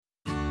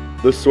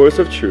The Source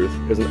of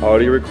Truth is an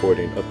audio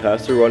recording of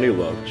Pastor Ronnie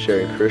Love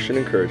sharing Christian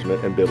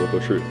encouragement and biblical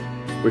truth.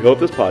 We hope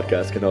this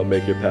podcast can help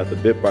make your path a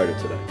bit brighter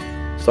today.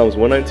 Psalms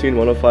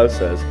 119:105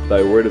 says,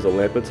 "Thy word is a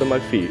lamp unto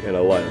my feet and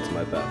a light unto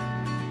my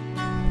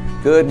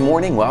path." Good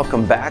morning.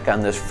 Welcome back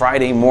on this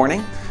Friday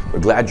morning. We're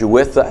glad you're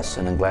with us,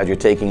 and I'm glad you're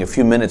taking a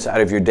few minutes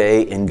out of your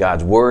day in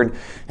God's Word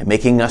and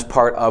making us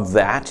part of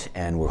that.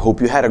 And we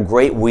hope you had a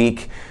great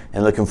week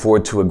and looking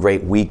forward to a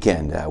great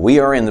weekend. We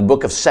are in the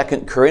book of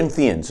 2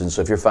 Corinthians, and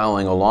so if you're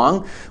following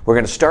along, we're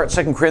going to start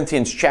 2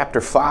 Corinthians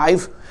chapter 3.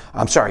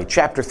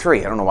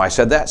 I don't know why I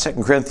said that.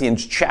 2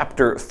 Corinthians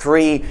chapter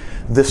 3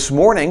 this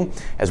morning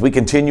as we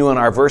continue in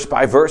our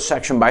verse-by-verse,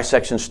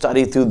 section-by-section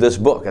study through this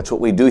book. That's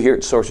what we do here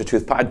at Source of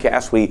Truth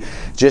Podcast. We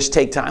just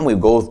take time, we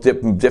go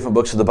different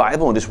books of the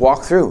Bible and just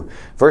walk through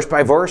verse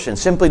by verse and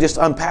simply just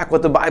unpack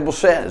what the Bible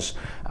says.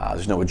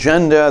 There's no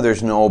agenda,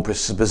 there's no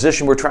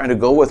position we're trying to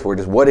go with. We're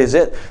just, what is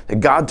it that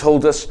God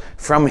told us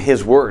from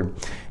His Word?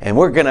 And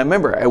we're going to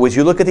remember, as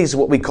you look at these,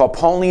 what we call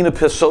Pauline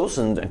epistles,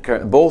 and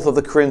both of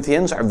the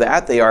Corinthians are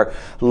that. They are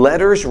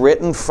letters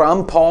written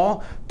from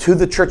Paul to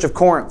the church of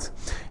Corinth.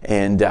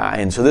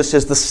 And so this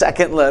is the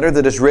second letter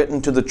that is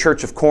written to the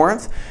church of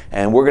Corinth.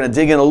 And we're going to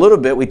dig in a little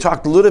bit. We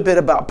talked a little bit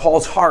about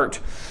Paul's heart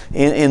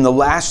in the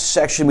last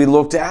section we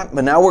looked at.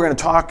 But now we're going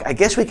to talk, I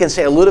guess we can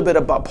say, a little bit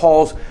about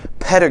Paul's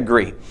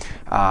pedigree.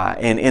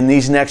 In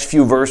these next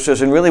few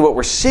verses. And really what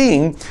we're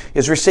seeing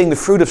is we're seeing the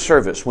fruit of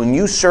service. When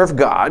you serve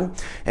God,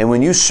 and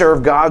when you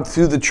serve God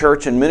through the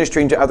church and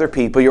ministering to other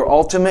people, your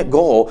ultimate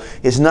goal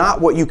is not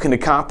what you can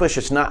accomplish.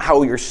 It's not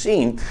how you're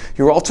seen.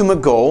 Your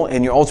ultimate goal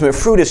and your ultimate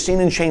fruit is seen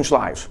in changed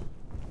lives.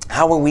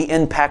 How are we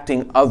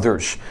impacting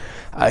others?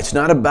 It's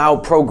not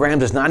about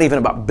programs. It's not even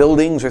about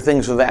buildings or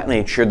things of that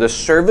nature. The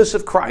service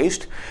of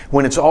Christ,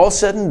 when it's all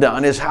said and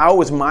done, is how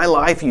is my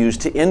life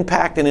used to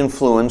impact and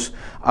influence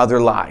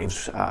other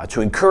lives, to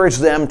encourage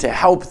them, to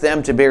help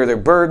them, to bear their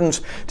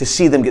burdens, to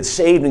see them get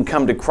saved and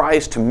come to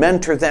Christ, to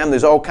mentor them.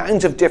 There's all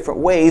kinds of different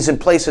ways and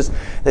places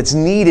that's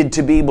needed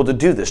to be able to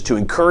do this, to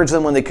encourage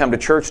them when they come to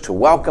church, to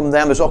welcome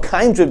them. There's all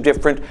kinds of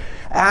different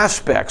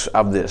aspects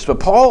of this. But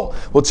Paul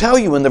will tell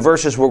you in the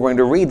verses we're going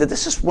to read that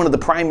this is one of the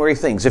primary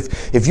things.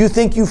 If you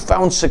think you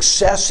found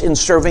success in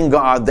serving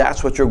God,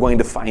 that's what you're going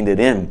to find it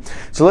in.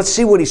 So let's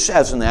see what he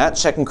says in that.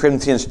 2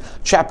 Corinthians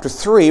chapter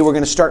 3, we're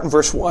going to start in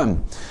verse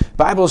 1.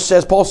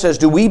 Paul says,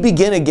 "Do we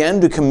begin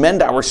again to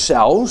commend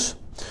ourselves?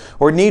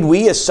 Or need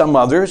we, as some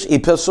others,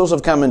 epistles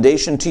of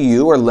commendation to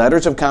you or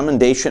letters of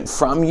commendation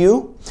from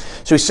you?"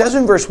 So he says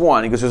in verse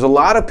 1, because there's a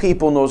lot of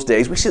people in those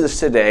days, we see this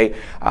today,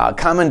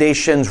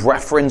 commendations,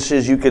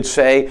 references, you could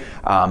say.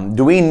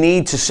 Do we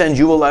need to send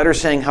you a letter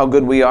saying how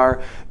good we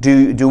are?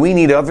 Do we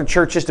need other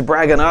churches to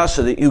brag on us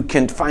so that you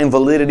can find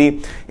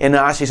validity in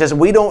us? He says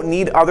we don't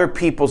need other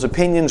people's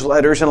opinions,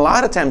 letters, and a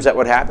lot of times that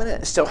would happen.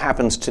 It still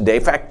happens today.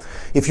 In fact,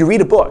 if you read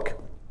a book,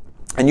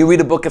 and you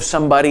read a book of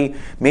somebody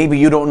maybe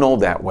you don't know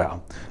that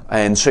well.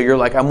 And so you're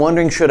like, I'm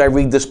wondering, should I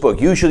read this book?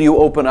 Usually you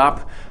open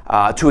up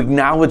to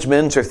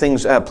acknowledgments or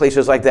things,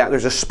 places like that.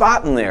 There's a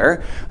spot in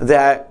there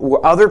that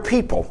other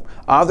people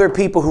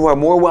who are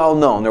more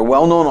well-known, they're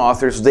well-known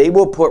authors, they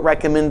will put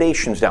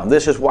recommendations down.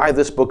 This is why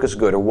this book is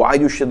good or why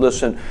you should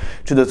listen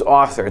to this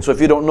author. And so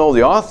if you don't know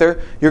the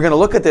author, you're going to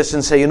look at this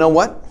and say, you know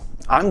what?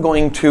 I'm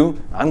going to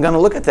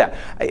look at that.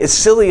 It's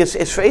silly as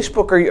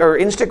Facebook or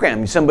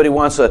Instagram. Somebody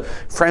wants to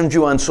friend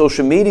you on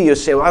social media. You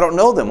say, well, I don't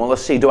know them. Well,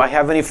 let's see. Do I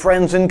have any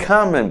friends in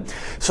common?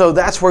 So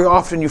that's where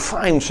often you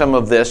find some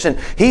of this. And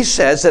he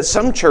says that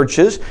some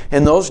churches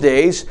in those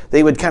days,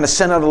 they would kind of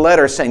send out a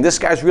letter saying, this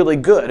guy's really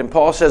good. And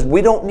Paul says,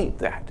 we don't need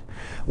that.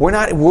 We're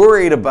not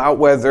worried about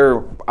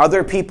whether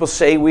other people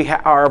say we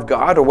are of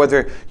God or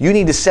whether you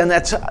need to send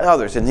that to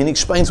others. And then he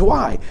explains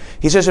why.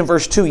 He says in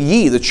verse 2,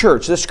 ye, the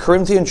church, this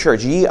Corinthian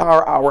church, ye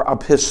are our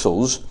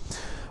epistles,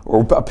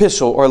 or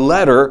epistle or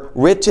letter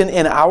written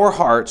in our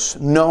hearts,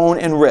 known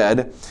and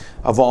read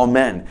of all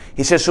men.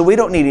 He says, so we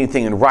don't need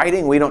anything in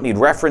writing. We don't need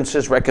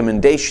references,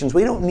 recommendations.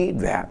 We don't need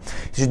that.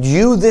 He said,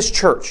 you, this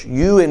church,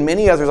 you and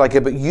many others like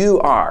it, but you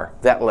are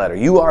that letter.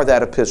 You are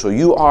that epistle.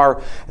 You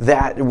are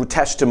that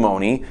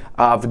testimony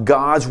of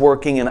God's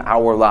working in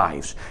our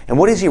lives. And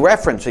what is he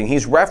referencing?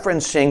 He's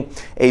referencing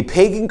a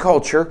pagan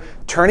culture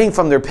turning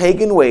from their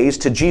pagan ways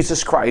to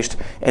Jesus Christ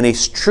and a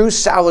true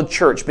solid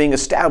church being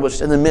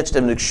established in the midst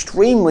of an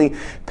extremely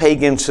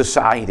pagan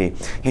society.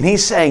 And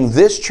he's saying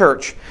this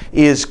church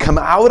is come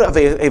out of one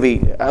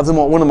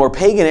of the more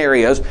pagan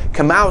areas,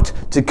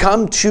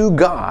 come to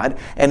God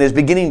and is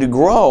beginning to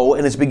grow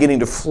and is beginning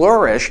to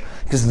flourish,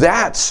 because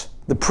that's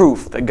the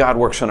proof that God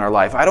works in our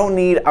life. I don't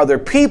need other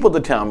people to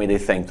tell me they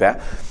think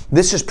that.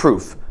 This is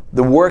proof.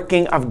 The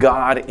working of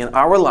God in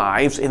our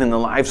lives and in the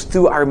lives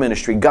through our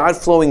ministry. God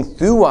flowing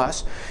through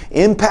us,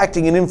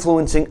 impacting and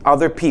influencing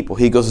other people.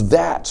 He goes,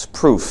 that's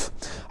proof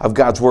of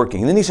God's working.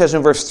 And then he says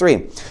in verse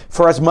 3,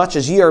 for as much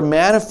as ye are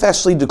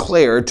manifestly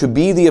declared to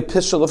be the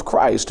epistle of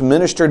Christ,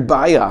 ministered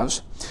by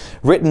us,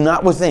 written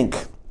not with ink,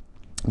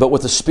 but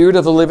with the Spirit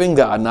of the living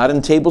God, not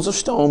in tables of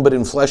stone, but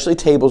in fleshly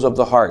tables of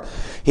the heart.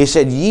 He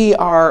said, ye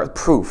are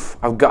proof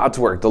of God's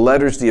work. The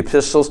letters, the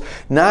epistles,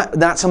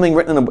 not something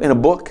written in a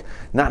book,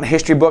 not in a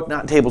history book,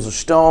 not in tables of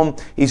stone.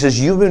 He says,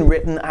 you've been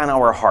written on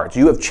our hearts.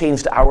 You have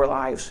changed our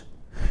lives.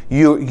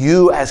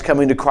 You as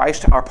coming to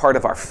Christ are part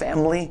of our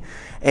family,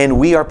 and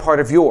we are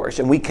part of yours.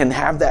 And we can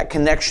have that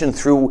connection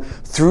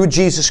through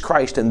Jesus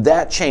Christ, and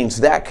that change,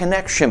 that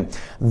connection,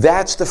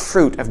 that's the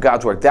fruit of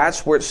God's work.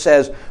 That's where it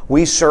says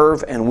we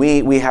serve and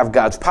we have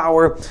God's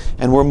power,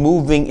 and we're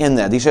moving in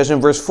that. He says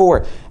in verse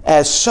 4,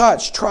 as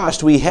such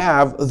trust we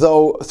have,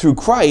 though through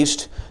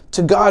Christ,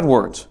 to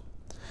Godwards.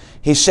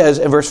 He says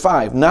in verse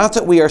 5, not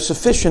that we are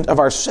sufficient of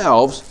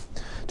ourselves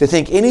to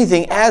think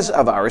anything as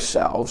of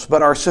ourselves,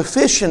 but our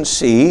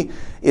sufficiency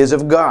is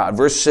of God.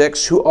 Verse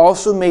 6, who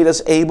also made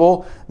us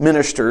able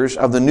ministers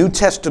of the New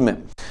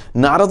Testament,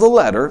 not of the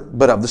letter,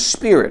 but of the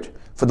Spirit.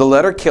 For the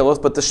letter killeth,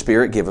 but the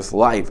Spirit giveth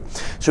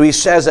life. So he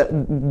says that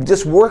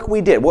this work we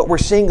did, what we're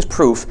seeing as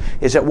proof,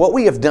 is that what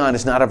we have done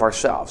is not of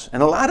ourselves.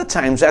 And a lot of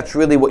times that's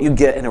really what you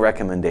get in a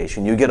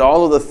recommendation. You get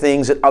all of the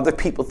things that other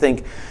people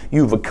think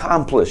you've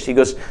accomplished. He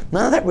goes,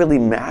 none of that really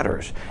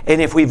matters.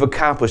 And if we've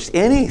accomplished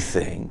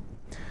anything,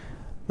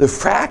 the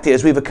fact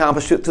is we've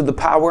accomplished it through the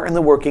power and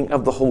the working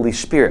of the Holy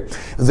Spirit.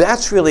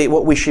 That's really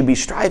what we should be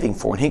striving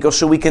for. And he goes,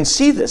 so we can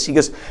see this. He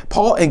goes,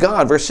 Paul and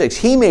God, verse 6,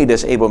 he made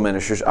us able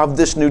ministers of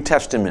this New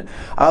Testament,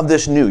 of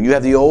this new. You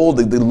have the old,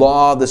 the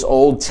law, this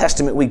Old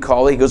Testament we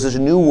call it. He goes, this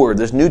new word,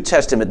 this New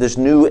Testament, this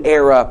new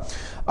era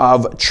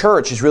of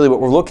church is really what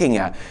we're looking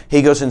at.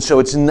 He goes, and so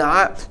it's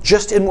not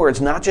just in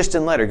words, not just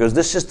in letter. He goes,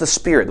 this is the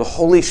Spirit, the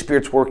Holy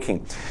Spirit's working.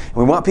 And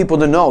we want people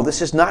to know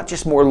this is not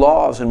just more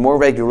laws and more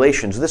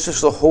regulations. This is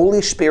the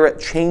Holy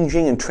Spirit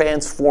changing and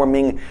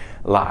transforming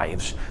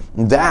lives.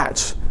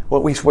 That's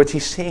what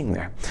he's seeing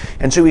there.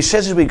 And so he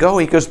says as we go,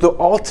 he goes, the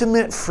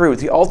ultimate fruit,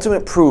 the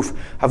ultimate proof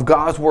of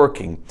God's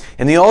working,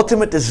 and the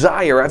ultimate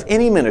desire of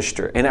any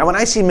minister. And when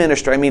I say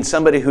minister, I mean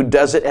somebody who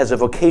does it as a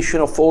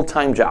vocational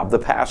full-time job, the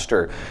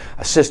pastor,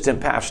 assistant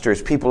pastors,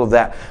 people of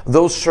that,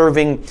 those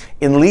serving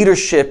in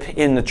leadership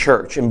in the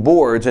church, in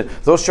boards, and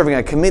those serving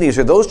on committees,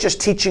 or those just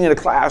teaching in a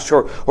class,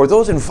 or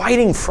those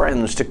inviting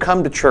friends to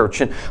come to church.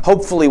 And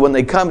hopefully when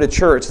they come to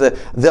church,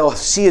 they'll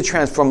see a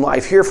transformed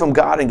life, hear from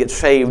God, and get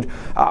saved.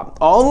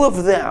 All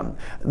of them,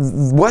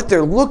 what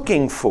they're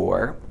looking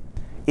for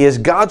is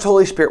God's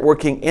Holy Spirit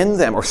working in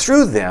them or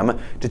through them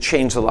to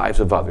change the lives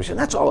of others. And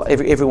that's all,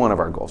 every one of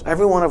our goals.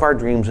 Every one of our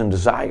dreams and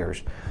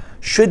desires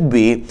should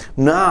be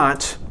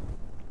not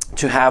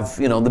to have,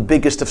 the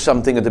biggest of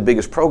something or the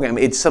biggest program.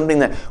 It's something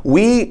that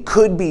we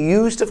could be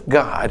used of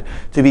God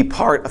to be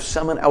part of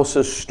someone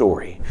else's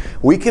story.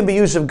 We can be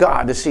used of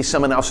God to see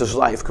someone else's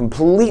life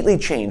completely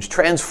changed,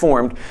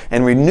 transformed,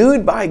 and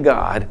renewed by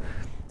God.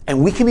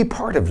 And we can be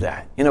part of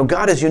that.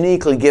 God has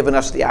uniquely given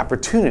us the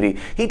opportunity.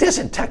 He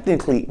doesn't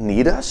technically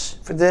need us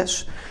for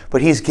this,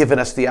 but he's given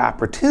us the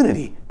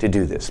opportunity to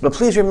do this. But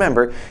please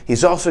remember,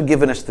 he's also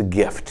given us the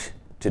gift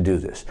to do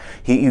this.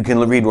 You can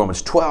read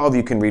Romans 12,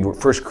 you can read 1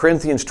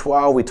 Corinthians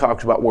 12. We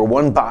talked about we're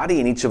one body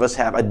and each of us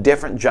have a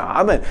different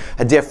job and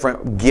a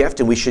different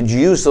gift, and we should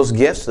use those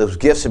gifts. Those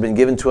gifts have been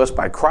given to us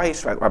by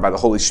Christ, by the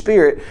Holy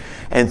Spirit,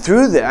 and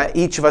through that,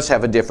 each of us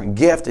have a different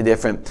gift, a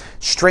different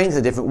strength,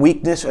 a different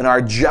weakness, and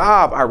our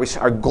job,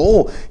 our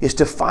goal is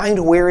to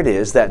find where it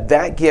is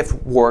that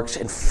gift works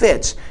and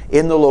fits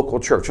in the local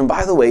church. And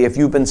by the way, if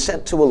you've been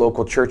sent to a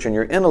local church and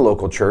you're in a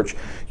local church,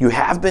 you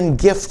have been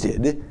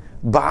gifted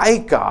by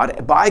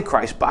God, by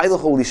Christ, by the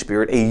Holy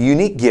Spirit, a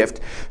unique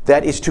gift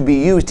that is to be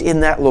used in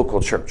that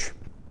local church.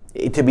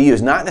 To be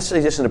used not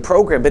necessarily just in a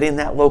program, but in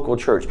that local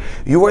church.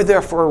 You are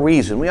there for a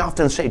reason. We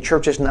often say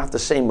church is not the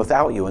same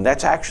without you, and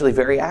that's actually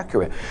very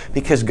accurate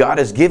because God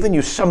has given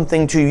you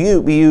something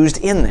to be used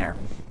in there.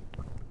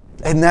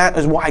 And that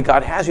is why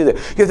God has you there.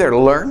 You're there to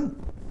learn.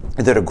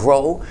 You're there to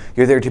grow.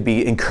 You're there to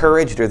be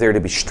encouraged. You're there to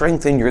be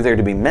strengthened. You're there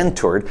to be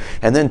mentored,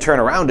 and then turn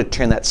around to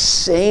turn that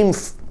same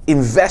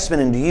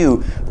investment into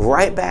you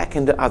right back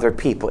into other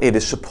people. It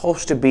is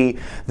supposed to be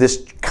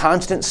this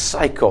constant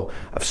cycle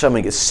of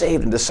somebody gets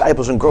saved and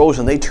disciples and grows,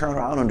 and they turn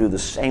around and do the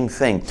same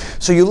thing.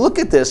 So you look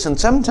at this, and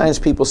sometimes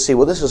people see,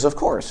 well, this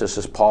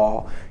is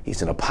Paul.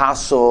 He's an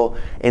apostle.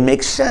 It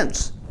makes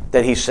sense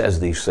that he says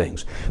these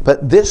things.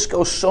 But this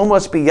goes so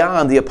much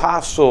beyond the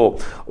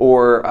apostle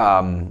or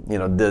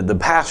the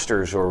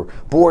pastors or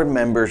board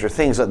members or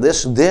things like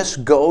this. This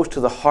goes to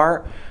the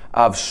heart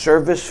of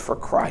service for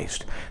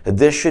Christ. That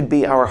this should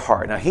be our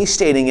heart. Now he's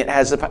stating it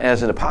as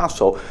an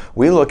apostle.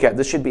 We look at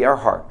this should be our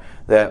heart.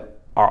 That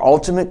our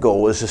ultimate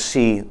goal is to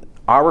see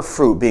our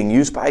fruit being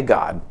used by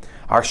God,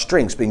 our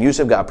strengths being used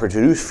of God,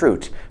 produce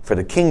fruit for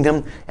the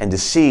kingdom, and to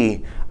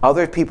see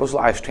other people's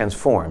lives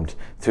transformed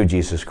through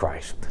Jesus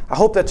Christ. I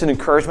hope that's an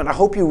encouragement. I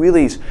hope you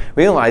really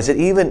realize that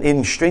even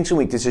in strengths and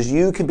weaknesses,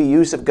 you can be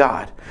used of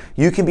God.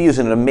 You can be used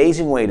in an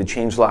amazing way to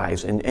change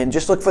lives. And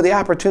just look for the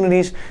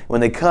opportunities.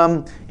 When they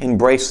come,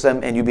 embrace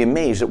them, and you'll be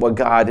amazed at what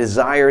God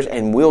desires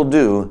and will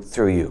do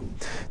through you.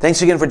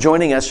 Thanks again for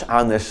joining us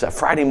on this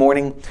Friday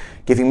morning,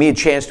 giving me a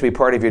chance to be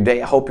part of your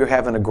day. I hope you're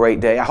having a great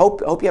day. I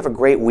hope you have a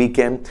great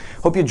weekend.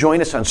 Hope you join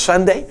us on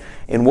Sunday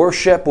in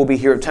worship. We'll be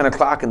here at 10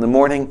 o'clock in the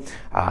morning.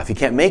 If you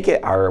can't make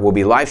it, we'll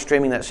be live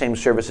streaming that same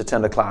service at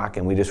 10 o'clock,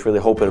 and we just really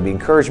hope it'll be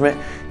encouragement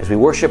as we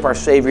worship our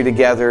Savior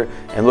together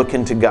and look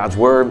into God's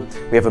Word.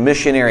 We have a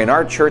missionary in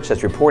our church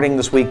that's reporting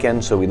this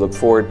weekend, so we look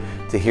forward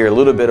to hear a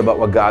little bit about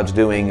what God's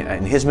doing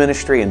in his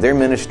ministry and their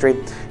ministry.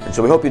 And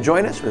so we hope you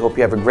join us. We hope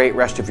you have a great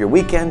rest of your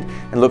weekend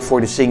and look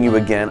forward to seeing you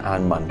again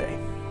on Monday.